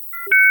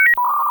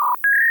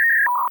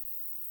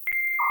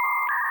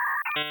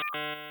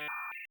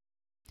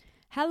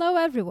Hello,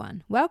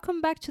 everyone.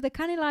 Welcome back to the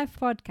Canny Life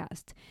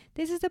podcast.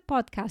 This is the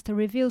podcast that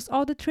reveals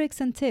all the tricks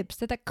and tips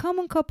that a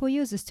common couple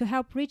uses to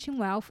help reaching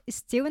wealth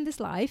still in this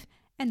life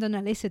and an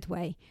illicit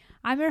way.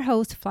 I'm your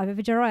host, Flavia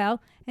Villaroel,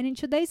 and in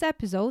today's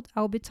episode,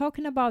 I will be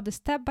talking about the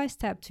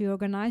step-by-step to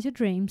organize your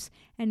dreams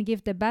and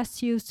give the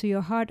best use to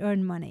your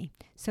hard-earned money.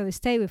 So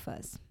stay with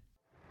us.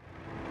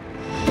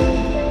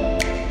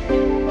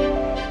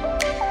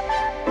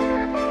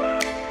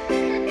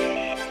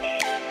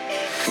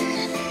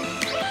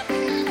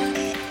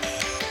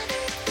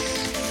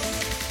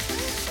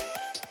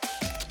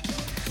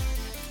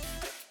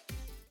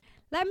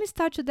 Let me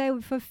start today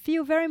with a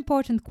few very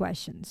important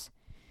questions.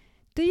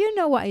 Do you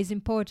know what is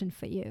important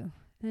for you?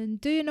 And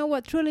do you know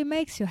what truly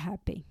makes you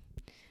happy?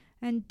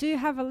 And do you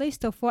have a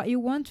list of what you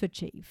want to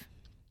achieve?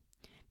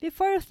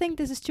 Before you think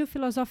this is too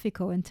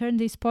philosophical and turn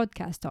this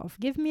podcast off,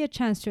 give me a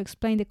chance to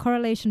explain the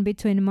correlation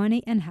between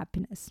money and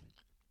happiness.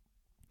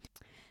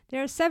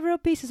 There are several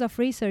pieces of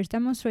research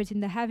demonstrating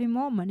that having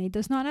more money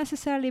does not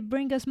necessarily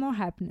bring us more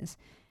happiness,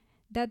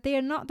 that they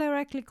are not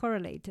directly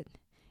correlated.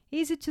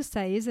 Easy to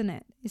say, isn't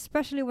it?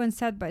 Especially when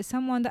said by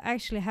someone that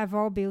actually have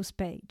all bills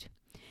paid.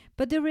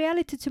 But the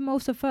reality to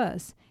most of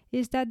us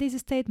is that this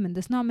statement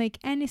does not make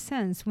any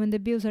sense when the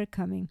bills are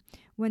coming,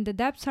 when the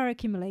debts are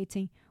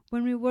accumulating,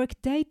 when we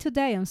work day to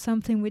day on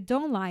something we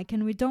don't like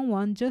and we don't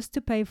want just to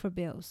pay for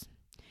bills.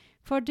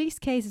 For these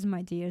cases,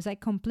 my dears, I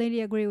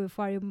completely agree with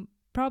what you're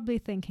probably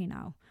thinking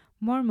now.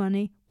 More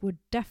money would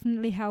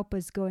definitely help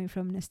us going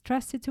from a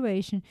stress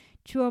situation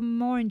to a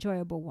more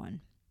enjoyable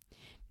one.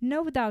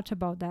 No doubt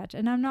about that,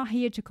 and I'm not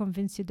here to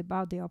convince you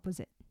about the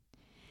opposite.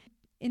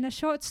 In a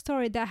short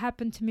story that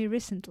happened to me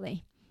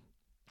recently,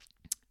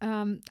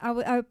 I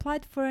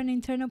applied for an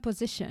internal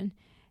position,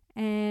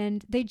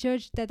 and they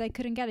judged that I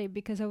couldn't get it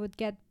because I would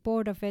get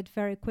bored of it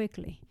very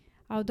quickly,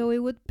 although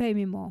it would pay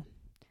me more.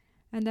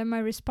 And then my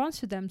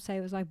response to them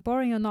was like,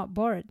 boring or not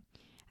bored,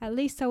 at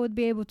least I would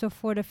be able to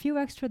afford a few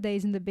extra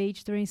days in the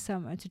beach during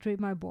summer to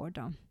treat my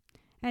boredom.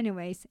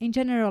 Anyways, in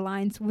general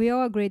lines, we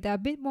all agree that a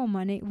bit more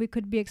money, we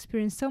could be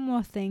experiencing some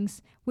more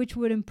things which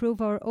would improve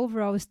our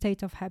overall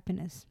state of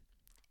happiness,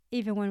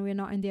 even when we're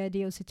not in the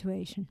ideal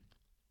situation.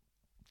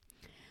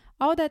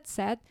 All that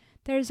said,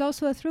 there is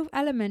also a truth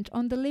element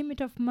on the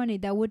limit of money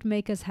that would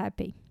make us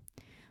happy.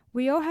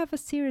 We all have a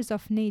series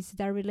of needs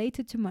that are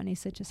related to money,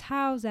 such as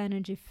house,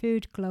 energy,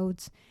 food,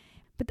 clothes.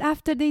 But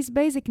after these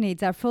basic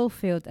needs are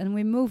fulfilled and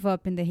we move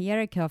up in the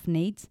hierarchy of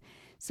needs,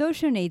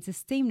 social needs,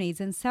 esteem needs,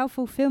 and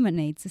self-fulfillment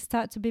needs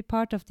start to be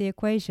part of the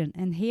equation,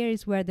 and here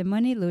is where the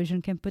money illusion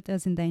can put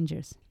us in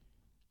dangers.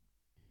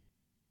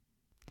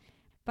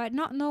 By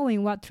not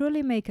knowing what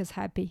truly makes us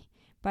happy,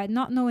 by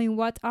not knowing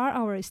what are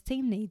our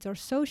esteem needs or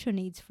social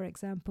needs, for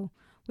example,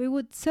 we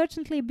would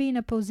certainly be in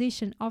a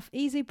position of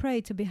easy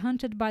prey to be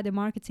hunted by the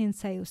marketing and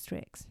sales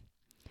tricks.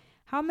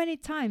 How many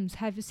times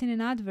have you seen an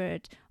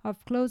advert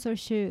of clothes or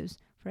shoes,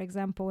 for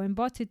example, and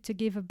bought it to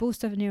give a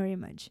boost of your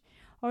image?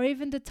 Or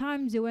even the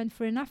times you went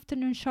for an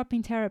afternoon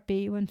shopping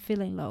therapy when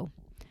feeling low.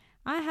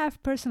 I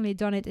have personally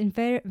done it in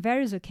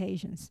various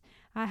occasions.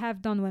 I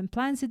have done when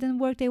plans didn't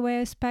work the way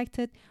I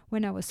expected,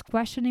 when I was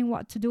questioning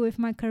what to do with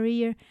my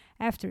career,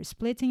 after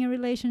splitting a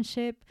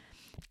relationship,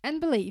 and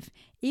believe,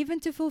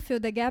 even to fulfill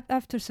the gap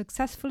after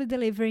successfully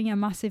delivering a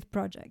massive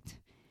project.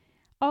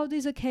 All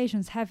these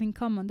occasions have in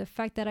common the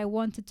fact that I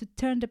wanted to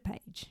turn the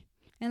page.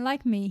 And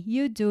like me,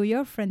 you do,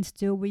 your friends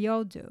do, we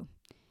all do.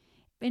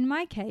 In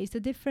my case, the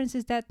difference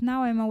is that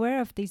now I'm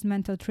aware of these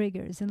mental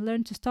triggers and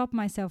learn to stop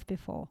myself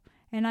before,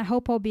 and I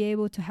hope I'll be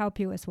able to help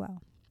you as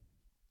well.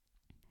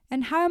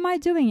 And how am I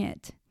doing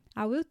it?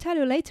 I will tell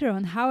you later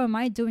on how am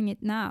I doing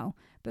it now,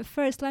 but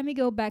first let me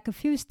go back a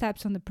few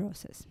steps on the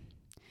process.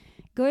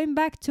 Going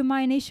back to my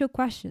initial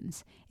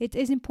questions, it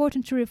is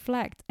important to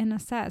reflect and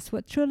assess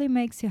what truly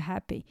makes you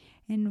happy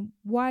and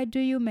why do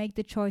you make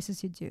the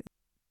choices you do.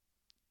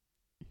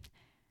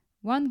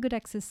 One good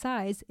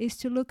exercise is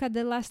to look at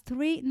the last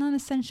 3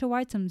 non-essential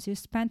items you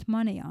spent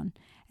money on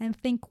and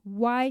think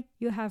why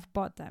you have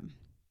bought them.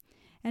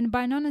 And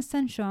by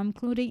non-essential, I'm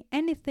including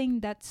anything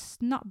that's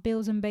not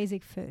bills and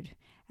basic food,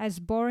 as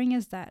boring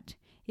as that.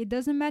 It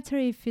doesn't matter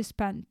if you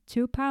spent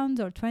 £2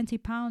 or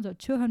 £20 or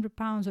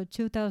 £200 or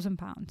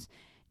 £2,000.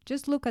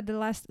 Just look at the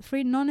last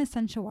 3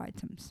 non-essential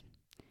items.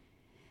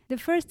 The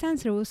first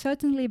answer will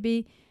certainly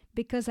be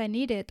because I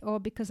need it or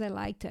because I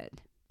liked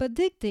it. But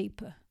dig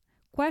deeper.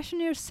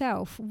 Question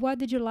yourself, what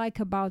did you like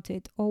about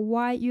it or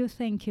why you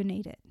think you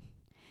need it?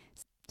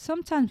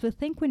 Sometimes we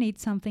think we need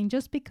something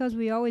just because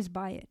we always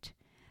buy it.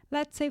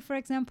 Let's say, for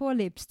example, a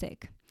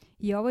lipstick.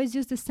 You always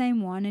use the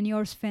same one and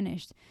yours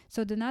finished.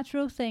 So the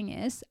natural thing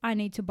is, I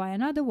need to buy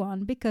another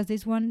one because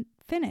this one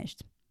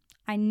finished.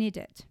 I need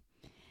it.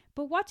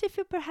 But what if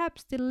you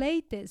perhaps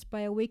delayed this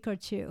by a week or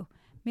 2?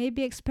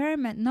 Maybe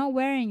experiment not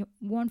wearing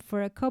one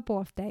for a couple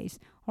of days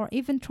or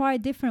even try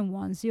different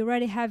ones you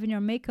already have in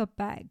your makeup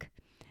bag.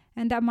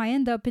 And that might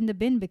end up in the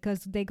bin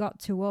because they got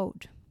too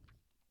old.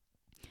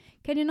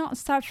 Can you not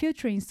start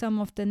filtering some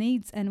of the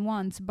needs and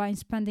wants by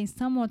spending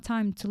some more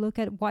time to look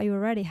at what you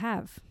already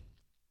have?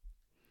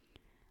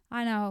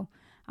 I know,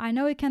 I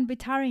know it can be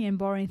tiring and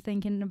boring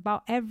thinking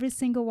about every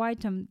single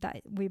item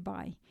that we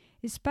buy,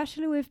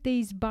 especially with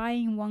these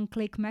buying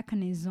one-click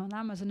mechanisms on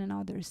Amazon and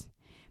others.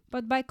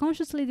 But by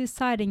consciously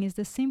deciding is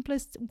the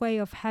simplest way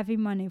of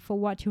having money for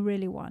what you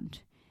really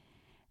want.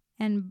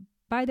 And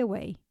by the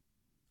way,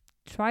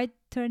 try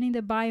turning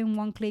the buying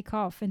one click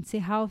off and see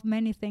how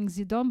many things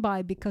you don't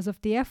buy because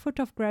of the effort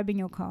of grabbing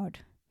your card.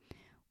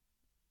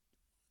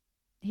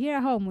 Here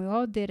at home, we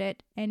all did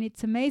it, and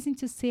it's amazing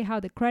to see how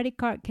the credit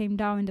card came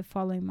down in the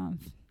following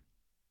month.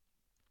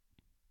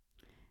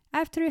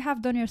 After you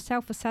have done your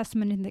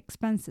self-assessment in the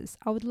expenses,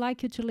 I would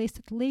like you to list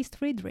at least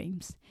 3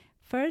 dreams.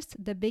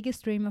 First, the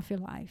biggest dream of your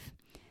life.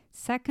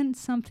 Second,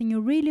 something you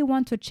really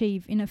want to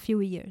achieve in a few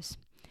years.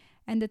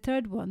 And the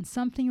third one,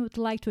 something you would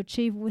like to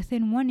achieve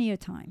within 1 year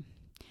time.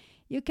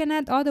 You can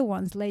add other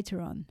ones later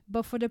on,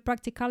 but for the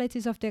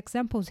practicalities of the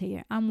examples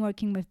here, I'm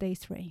working with these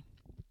 3.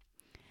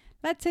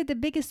 Let's say the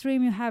biggest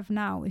dream you have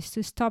now is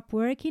to stop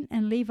working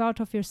and live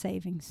out of your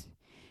savings.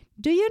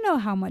 Do you know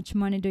how much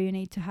money do you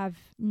need to have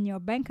in your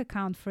bank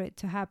account for it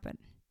to happen?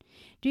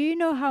 Do you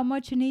know how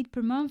much you need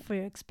per month for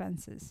your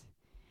expenses?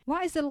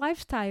 What is the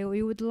lifestyle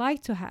you would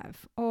like to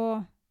have?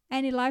 Or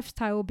any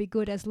lifestyle will be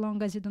good as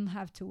long as you don't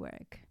have to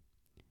work.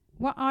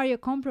 What are your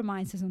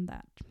compromises on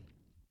that?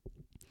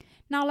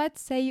 Now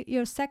let's say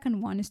your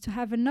second one is to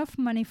have enough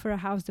money for a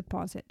house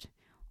deposit,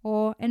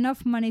 or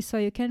enough money so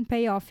you can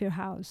pay off your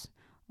house,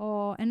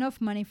 or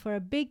enough money for a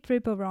big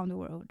trip around the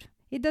world.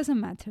 It doesn't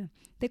matter.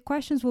 The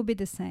questions will be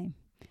the same.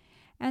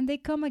 And they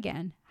come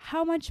again.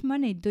 How much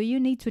money do you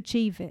need to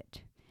achieve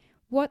it?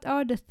 What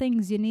are the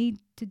things you need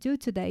to do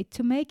today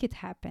to make it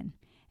happen?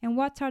 And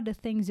what are the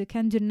things you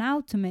can do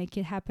now to make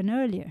it happen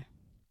earlier?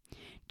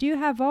 Do you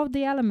have all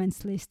the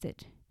elements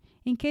listed?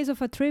 In case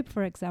of a trip,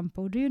 for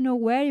example, do you know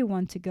where you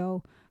want to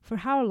go, for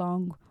how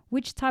long,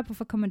 which type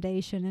of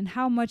accommodation, and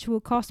how much it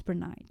will cost per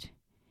night?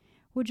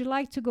 Would you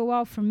like to go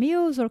out for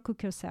meals or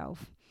cook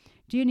yourself?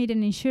 Do you need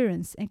an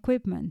insurance,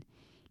 equipment?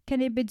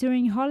 Can it be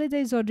during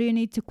holidays or do you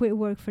need to quit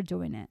work for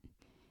doing it?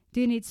 Do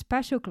you need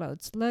special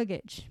clothes,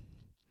 luggage?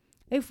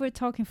 If we're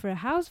talking for a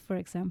house, for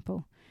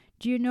example,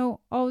 do you know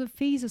all the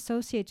fees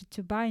associated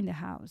to buying the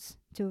house,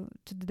 to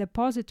the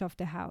deposit of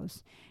the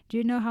house? Do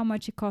you know how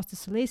much it costs to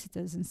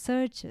solicitors and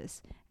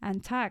searches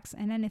and tax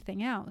and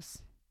anything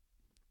else?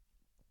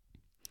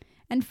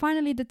 And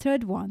finally, the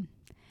third one.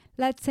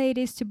 Let's say it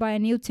is to buy a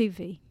new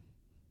TV.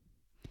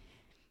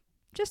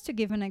 Just to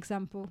give an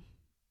example.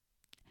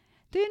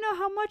 Do you know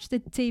how much the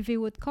TV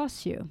would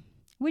cost you?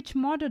 Which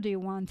model do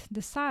you want?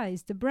 The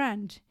size, the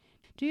brand?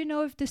 Do you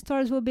know if the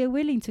stores will be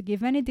willing to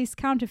give any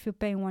discount if you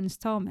pay in one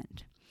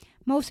installment?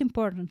 Most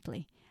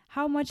importantly,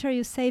 how much are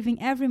you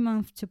saving every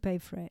month to pay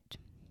for it?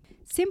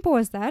 Simple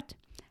as that.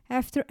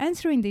 After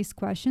answering these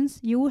questions,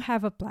 you will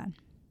have a plan.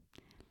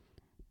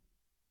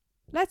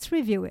 Let's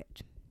review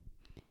it.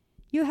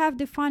 You have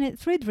defined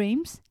 3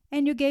 dreams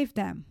and you gave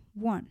them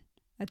 1.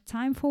 A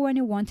time for when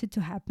you want it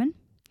to happen.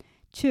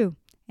 2.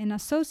 An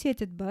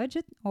associated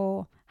budget,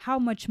 or how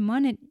much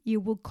money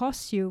it will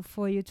cost you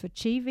for you to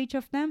achieve each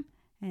of them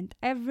and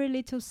every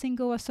little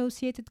single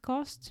associated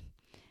cost.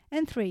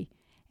 And 3.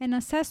 An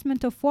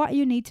assessment of what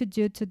you need to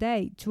do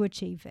today to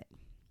achieve it.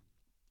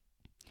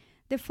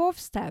 The 4th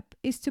step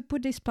is to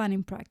put this plan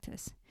in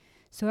practice.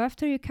 So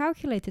after you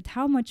calculated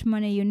how much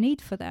money you need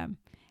for them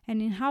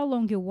and in how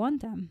long you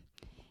want them,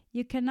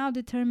 you can now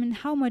determine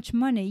how much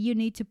money you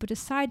need to put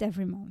aside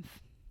every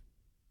month.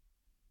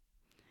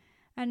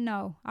 And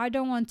no, I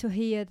don't want to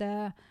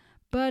hear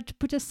but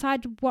put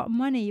aside what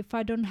money if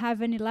I don't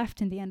have any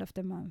left in the end of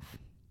the month.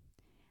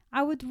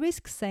 I would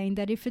risk saying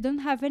that if you don't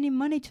have any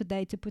money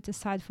today to put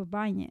aside for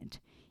buying it,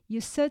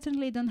 you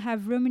certainly don't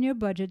have room in your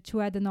budget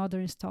to add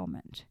another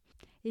installment.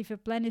 If your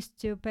plan is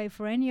to pay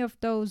for any of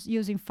those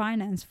using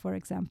finance, for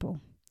example.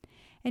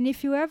 And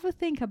if you ever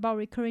think about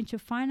recurring to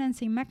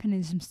financing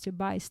mechanisms to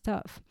buy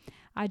stuff,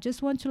 I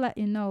just want to let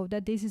you know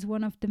that this is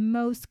one of the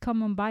most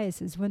common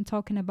biases when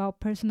talking about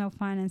personal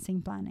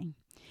financing planning.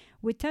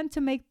 We tend to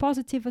make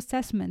positive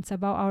assessments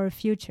about our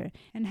future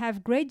and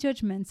have great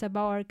judgments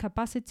about our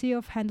capacity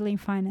of handling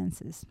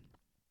finances.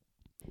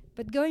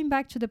 But going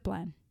back to the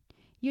plan,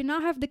 you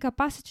now have the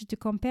capacity to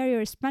compare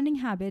your spending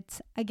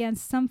habits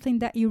against something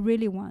that you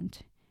really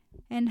want.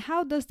 And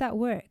how does that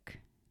work?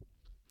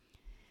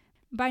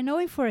 By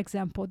knowing, for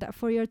example, that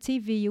for your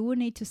TV you will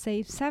need to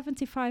save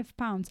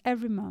 £75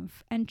 every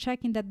month and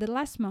checking that the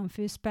last month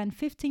you spent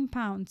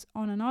 £15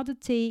 on another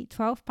tea,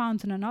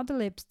 £12 on another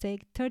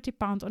lipstick,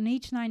 £30 on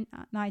each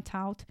night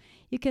out,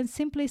 you can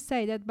simply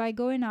say that by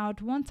going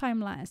out one time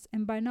less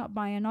and by not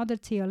buying another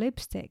tea or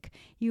lipstick,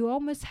 you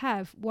almost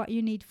have what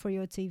you need for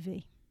your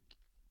TV.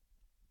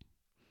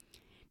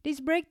 This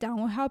breakdown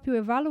will help you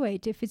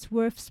evaluate if it's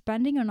worth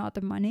spending or not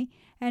the money,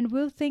 and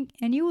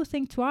you will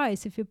think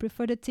twice if you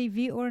prefer the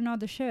TV or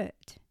another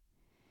shirt.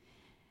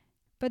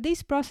 But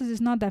this process is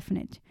not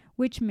definite,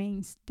 which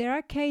means there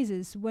are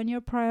cases when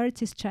your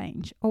priorities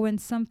change or when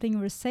something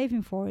you're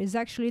saving for is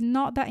actually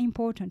not that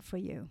important for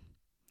you.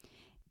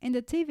 In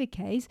the TV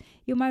case,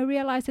 you might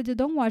realize that you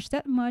don't watch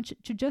that much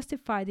to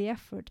justify the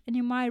effort, and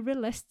you might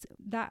relist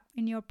that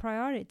in your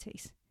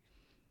priorities.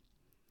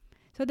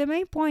 So the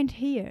main point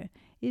here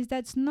is that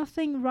it's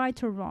nothing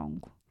right or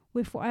wrong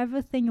with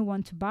whatever thing you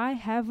want to buy,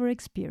 have, or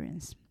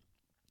experience.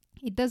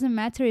 It doesn't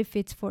matter if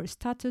it's for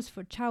status,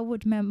 for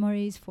childhood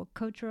memories, for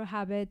cultural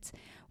habits.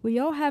 We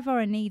all have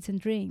our needs and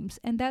dreams,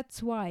 and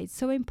that's why it's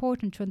so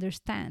important to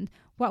understand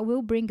what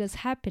will bring us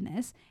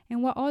happiness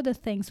and what other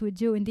things we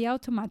do in the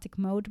automatic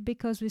mode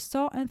because we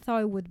saw and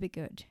thought it would be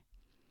good.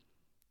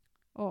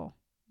 Or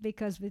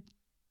because we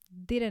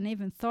didn't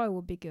even thought it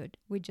would be good,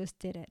 we just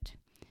did it.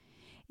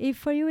 If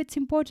for you it's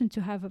important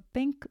to have a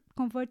pink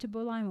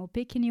convertible limo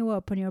picking you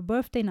up on your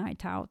birthday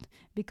night out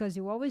because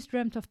you always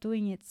dreamt of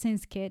doing it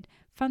since kid,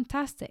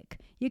 fantastic.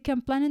 You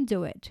can plan and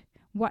do it.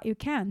 What you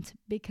can't,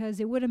 because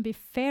it wouldn't be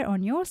fair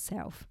on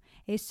yourself,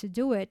 is to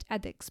do it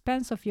at the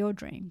expense of your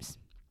dreams.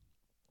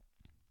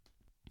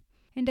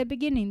 In the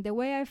beginning, the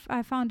way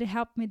I found it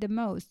helped me the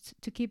most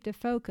to keep the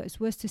focus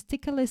was to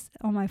stick a list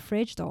on my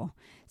fridge door.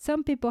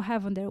 Some people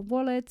have on their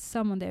wallets,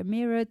 some on their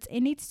mirrors. It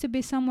needs to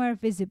be somewhere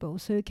visible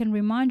so you can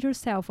remind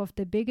yourself of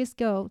the biggest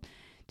goal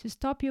to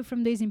stop you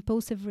from these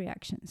impulsive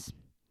reactions.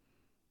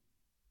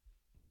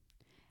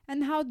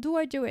 And how do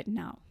I do it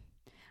now?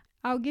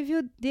 I'll give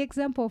you the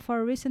example of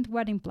our recent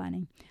wedding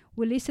planning.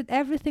 We listed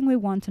everything we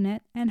want on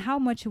it and how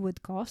much it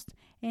would cost,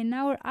 and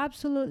our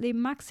absolutely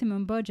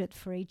maximum budget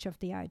for each of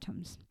the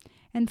items.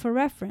 And for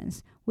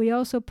reference, we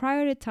also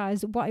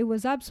prioritized what it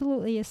was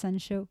absolutely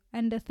essential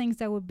and the things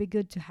that would be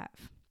good to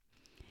have.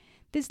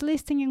 This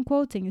listing and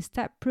quoting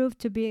step proved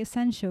to be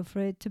essential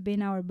for it to be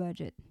in our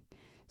budget.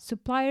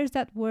 Suppliers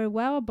that were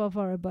well above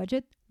our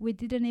budget, we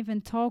didn't even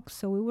talk,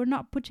 so we were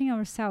not putting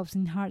ourselves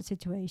in hard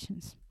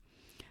situations.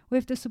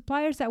 With the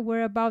suppliers that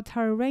were about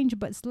our range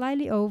but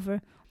slightly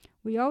over,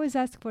 we always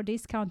asked for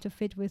discount to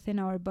fit within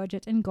our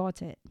budget and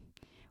got it.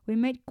 We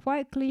made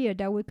quite clear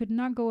that we could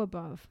not go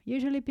above.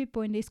 Usually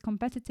people in these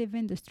competitive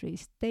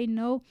industries, they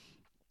know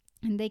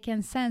and they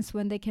can sense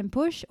when they can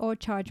push or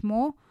charge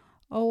more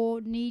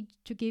or need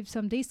to give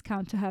some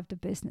discount to have the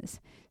business.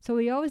 So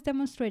we always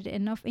demonstrated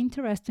enough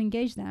interest to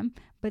engage them,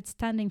 but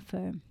standing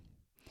firm.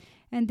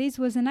 And this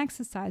was an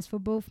exercise for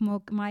both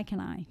Mike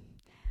and I.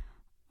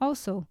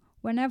 Also,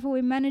 whenever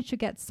we managed to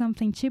get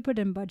something cheaper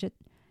than budget,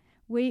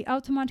 we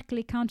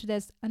automatically counted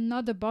as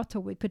another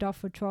bottle we could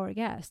offer to our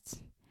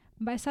guests.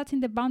 By setting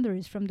the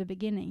boundaries from the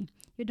beginning,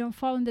 you don't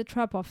fall in the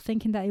trap of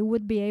thinking that you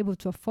would be able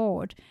to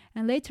afford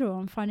and later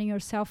on finding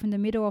yourself in the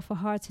middle of a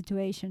hard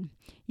situation.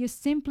 You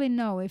simply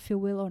know if you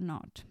will or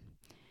not.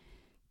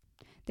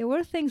 There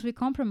were things we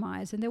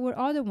compromised and there were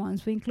other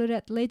ones we included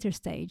at later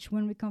stage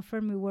when we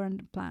confirmed we were on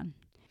the plan.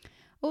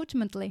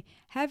 Ultimately,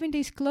 having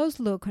this close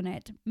look on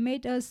it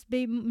made us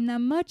be in a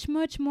much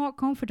more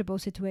comfortable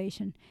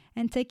situation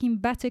and taking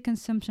better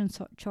consumption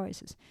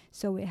choices.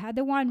 So we had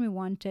the wine we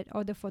wanted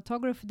or the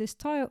photography, the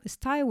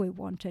style we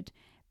wanted,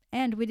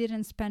 and we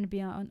didn't spend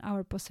beyond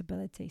our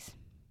possibilities.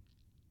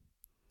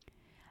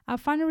 Our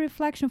final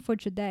reflection for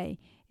today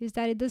is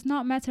that it does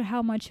not matter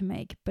how much you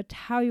make, but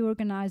how you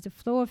organize the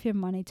flow of your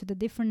money to the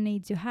different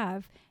needs you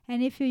have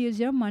and if you use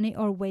your money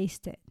or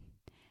waste it.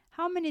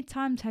 How many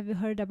times have you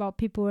heard about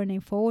people earning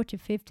 40,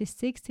 50,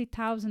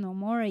 60,000 or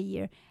more a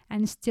year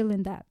and still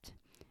in debt?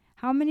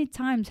 How many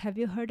times have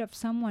you heard of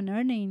someone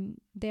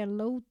earning their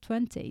low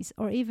 20s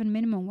or even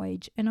minimum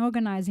wage and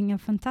organizing a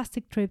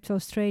fantastic trip to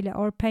Australia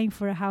or paying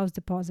for a house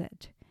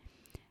deposit?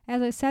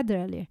 As I said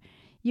earlier,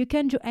 you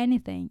can do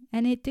anything,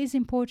 and it is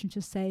important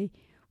to say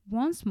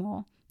once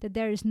more that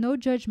there is no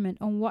judgment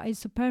on what is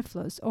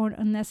superfluous or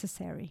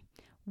unnecessary.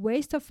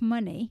 Waste of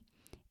money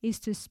is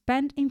to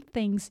spend in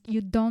things you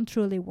don't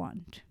truly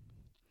want.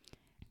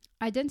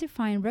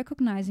 Identifying and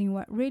recognizing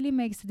what really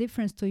makes a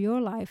difference to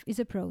your life is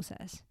a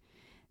process.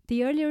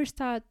 The earlier you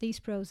start this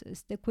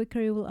process, the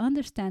quicker you will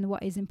understand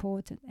what is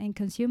important and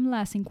consume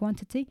less in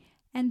quantity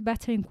and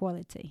better in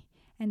quality.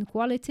 And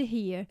quality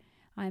here,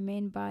 I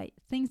mean by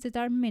things that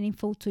are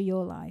meaningful to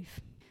your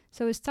life.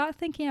 So start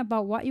thinking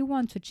about what you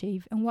want to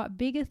achieve and what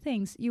bigger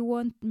things you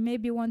want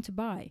to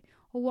buy,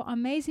 or what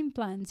amazing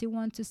plans you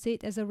want to see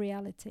it as a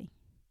reality.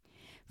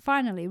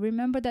 Finally,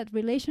 remember that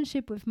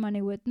relationship with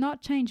money would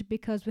not change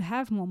because we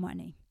have more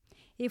money.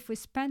 If we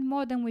spend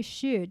more than we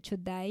should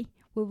today,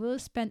 we will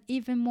spend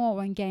even more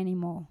when gaining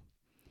more.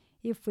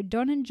 If we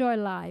don't enjoy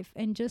life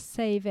and just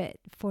save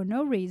it for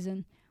no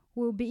reason,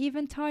 we'll be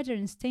even tighter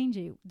and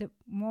stingy the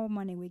more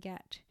money we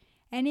get.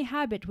 Any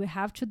habit we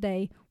have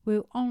today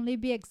will only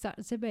be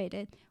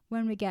exacerbated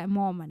when we get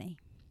more money.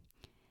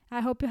 I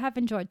hope you have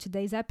enjoyed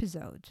today's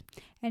episode.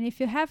 And if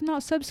you have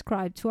not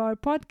subscribed to our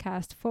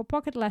podcast for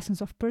pocket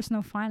lessons of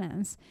personal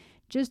finance,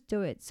 just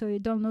do it so you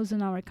don't lose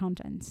on our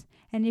contents.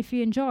 And if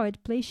you enjoyed,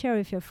 please share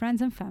with your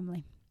friends and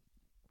family.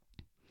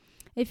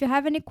 If you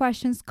have any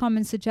questions,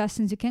 comments,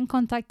 suggestions, you can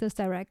contact us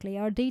directly.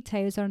 Our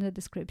details are in the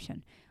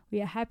description.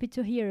 We are happy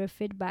to hear your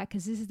feedback,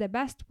 as this is the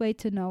best way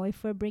to know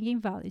if we're bringing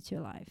value to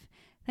your life.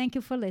 Thank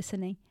you for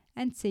listening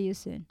and see you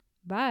soon.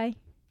 Bye!